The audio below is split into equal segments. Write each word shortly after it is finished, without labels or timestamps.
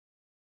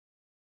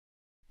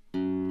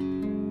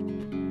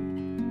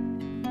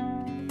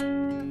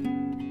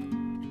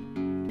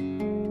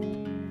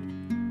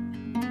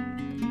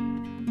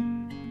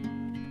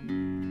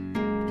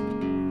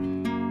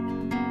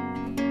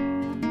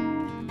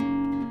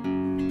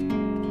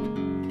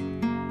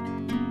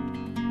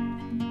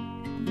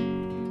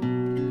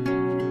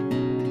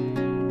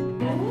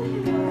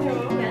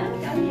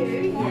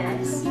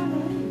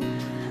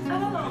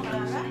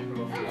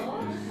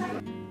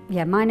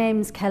Yeah, my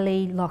name's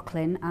Kelly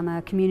Loughlin. I'm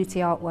a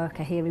community art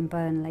worker here in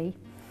Burnley,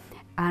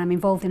 and I'm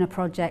involved in a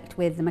project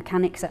with the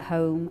Mechanics at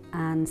Home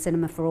and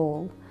Cinema for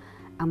All,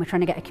 and we're trying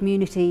to get a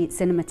community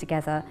cinema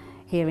together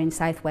here in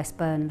southwest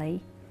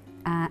Burnley,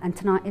 and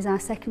tonight is our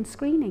second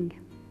screening.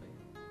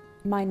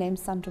 My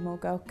name's Sandra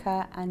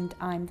Mulgoka and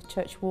I'm the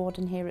church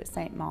warden here at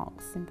St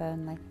Mark's in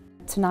Burnley.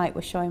 Tonight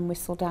we're showing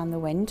Whistle Down the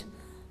Wind.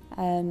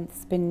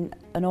 There's been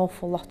an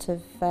awful lot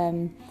of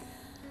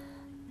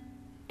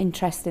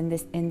interest in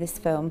this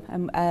film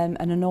and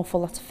an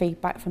awful lot of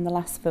feedback from the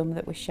last film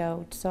that we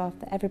showed, so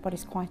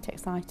everybody's quite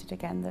excited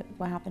again that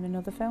we're having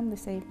another film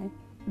this evening.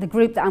 The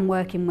group that I'm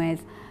working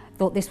with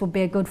thought this would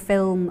be a good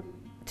film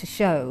to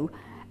show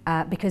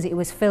because it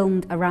was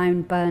filmed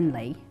around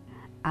Burnley,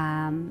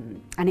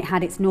 and it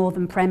had its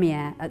northern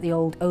premiere at the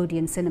old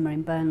Odeon Cinema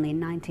in Burnley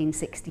in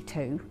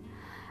 1962,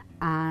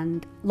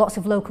 and lots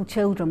of local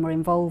children were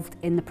involved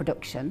in the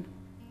production,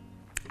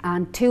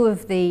 and two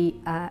of the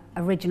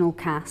original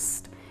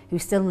cast who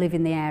still live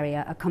in the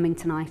area are coming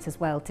tonight as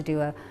well to do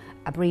a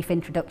brief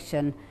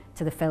introduction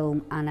to the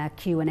film and a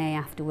Q&A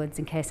afterwards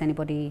in case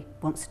anybody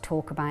wants to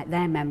talk about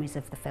their memories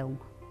of the film.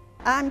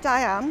 I'm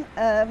Diane,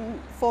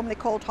 formerly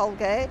called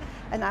Holgate,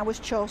 and I was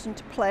chosen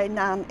to play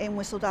Nan in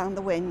Whistle Down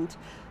the Wind,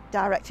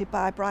 directed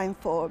by Brian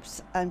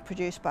Forbes and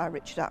produced by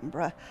Richard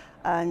Attenborough.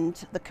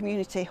 And the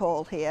community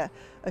hall here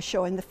are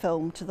showing the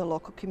film to the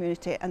local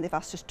community, and they've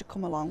asked us to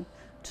come along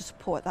to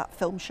support that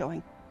film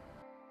showing.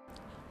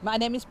 My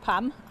name is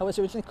Pam. I was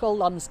originally called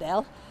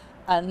Lonsdale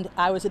and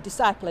I was a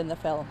disciple in the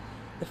film.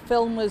 The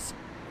film was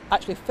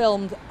actually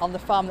filmed on the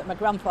farm that my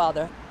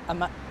grandfather and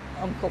my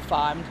uncle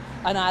farmed,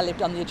 and I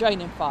lived on the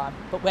adjoining farm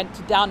but went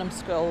to Downham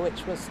School,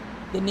 which was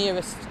the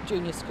nearest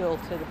junior school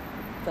to the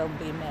film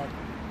being made.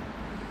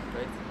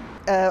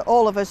 Great.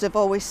 All of us have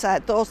always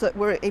said, those that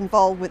were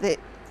involved with it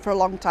for a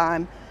long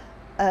time,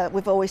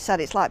 we've always said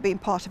it's like being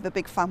part of a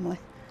big family.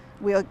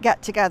 We'll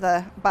get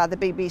together by the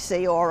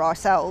BBC or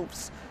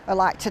ourselves.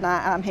 Like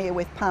tonight I'm here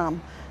with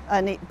Pam,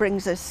 and it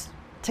brings us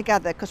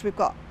together because we've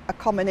got a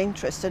common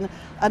interest and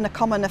a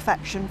common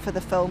affection for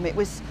the film. It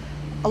was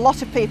a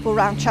lot of people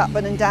around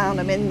Chapman and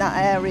Downham in that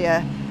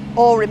area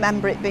all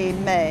remember it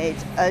being made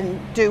and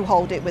do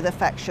hold it with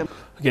affection.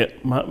 Okay,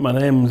 my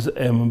name's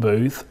Emma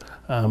Booth.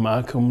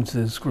 I come to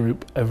this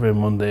group every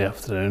Monday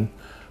afternoon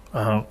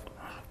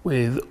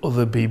with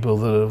other people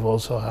that have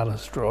also had a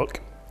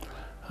stroke,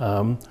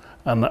 and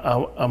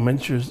I'm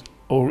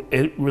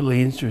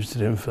really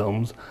interested in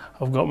films.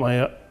 I've got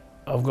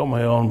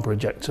my own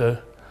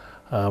projector,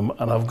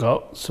 and I've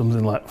got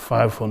something like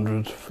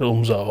 500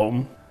 films at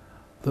home.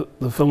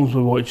 The films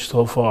we've watched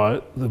so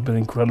far, they've been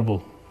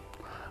incredible.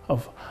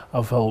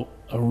 I've felt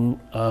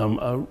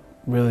a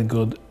really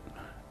good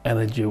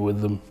energy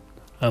with them,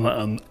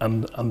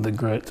 and they're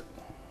great.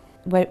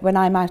 When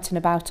I'm out and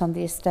about on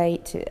the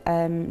estate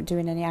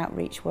doing any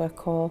outreach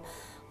work or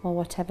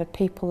whatever,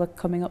 people are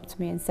coming up to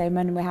me and saying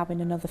when we're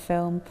having another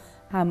film,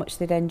 how much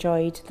they'd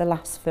enjoyed the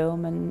last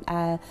film, and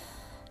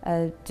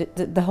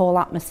the whole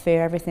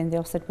atmosphere, everything they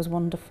all said was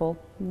wonderful.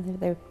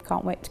 They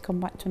can't wait to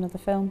come back to another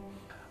film.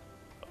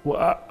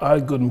 Well, I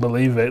couldn't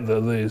believe it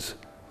that there's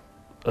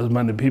as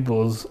many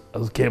people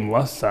as came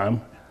last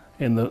time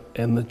in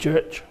the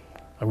church.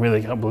 I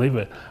really can't believe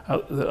it. I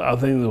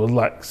think there was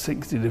like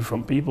 60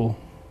 different people.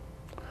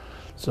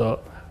 So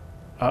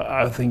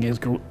I think it's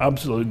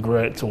absolutely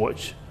great to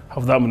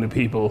have that many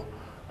people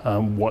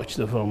watch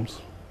the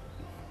films.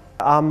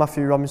 I'm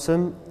Matthew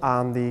Robinson.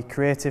 I'm the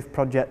Creative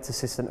Project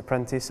Assistant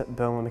Apprentice at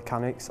Burnley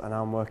Mechanics, and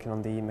I'm working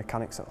on the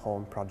Mechanics at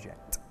Home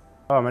project.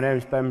 My name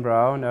is Ben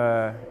Brown.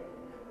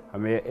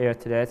 I'm here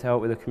today to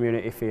help with the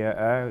community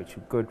theatre, which is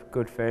a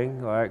good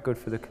thing, good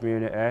for the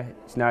community.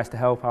 It's nice to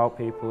help out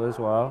people as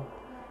well.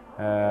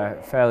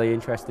 Fairly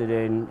interested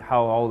in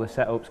how all the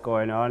setup's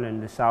going on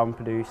and the sound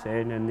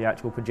producing and the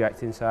actual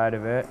projecting side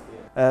of it.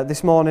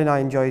 This morning I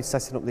enjoyed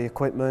setting up the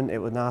equipment. It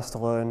was nice to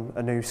learn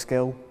a new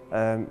skill.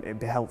 It'd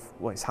be helpful,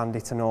 well, it's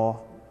handy to know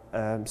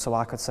so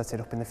I could set it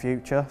up in the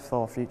future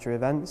for future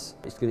events.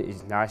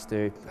 It's nice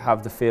to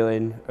have the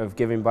feeling of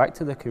giving back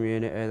to the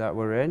community that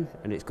we're in,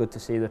 and it's good to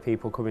see the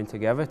people coming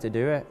together to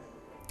do it.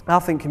 I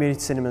think community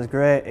cinema is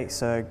great.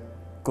 It's a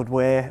good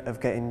way of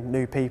getting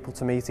new people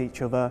to meet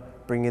each other,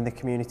 bringing the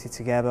community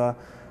together,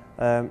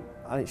 and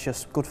it's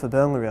just good for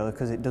Burnley really,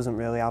 because it doesn't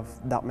really have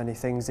that many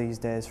things these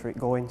days for it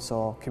going,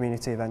 so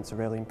community events are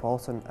really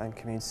important and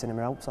community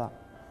cinema helps that.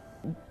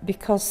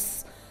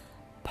 Because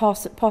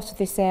part of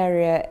this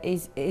area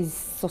is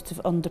sort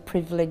of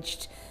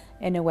underprivileged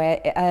in a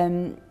way.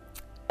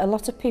 A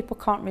lot of people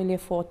can't really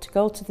afford to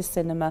go to the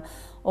cinema,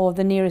 or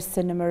the nearest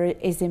cinema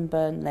is in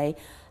Burnley.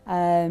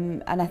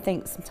 And I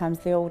think sometimes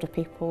the older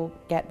people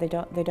they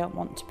don't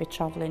want to be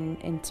travelling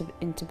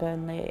into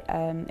Burnley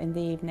in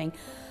the evening.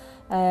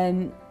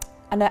 And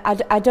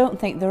I don't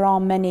think there are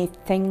many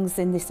things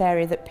in this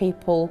area that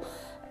people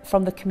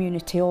from the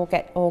community all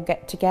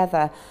get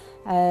together.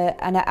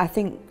 And I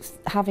think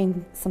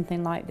having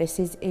something like this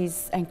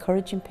is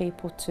encouraging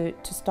people to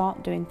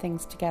start doing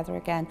things together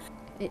again.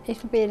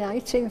 It'll be an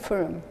outing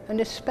for them, and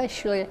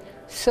especially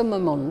summer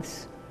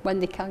months. when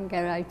they can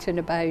get out and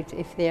about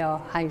if they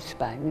are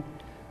housebound.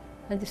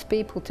 And there's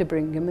people to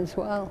bring them as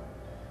well.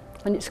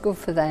 And it's good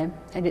for them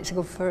and it's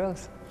good for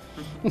us.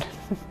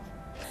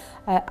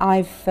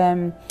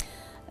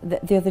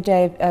 The other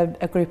day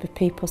a group of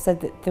people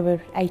said that there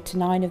were 8 or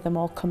 9 of them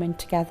all coming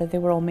together. They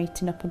were all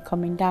meeting up and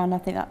coming down. I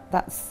think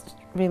that's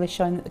really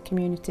showing that the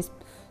community's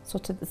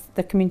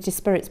the community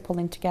spirit's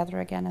pulling together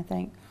again, I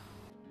think.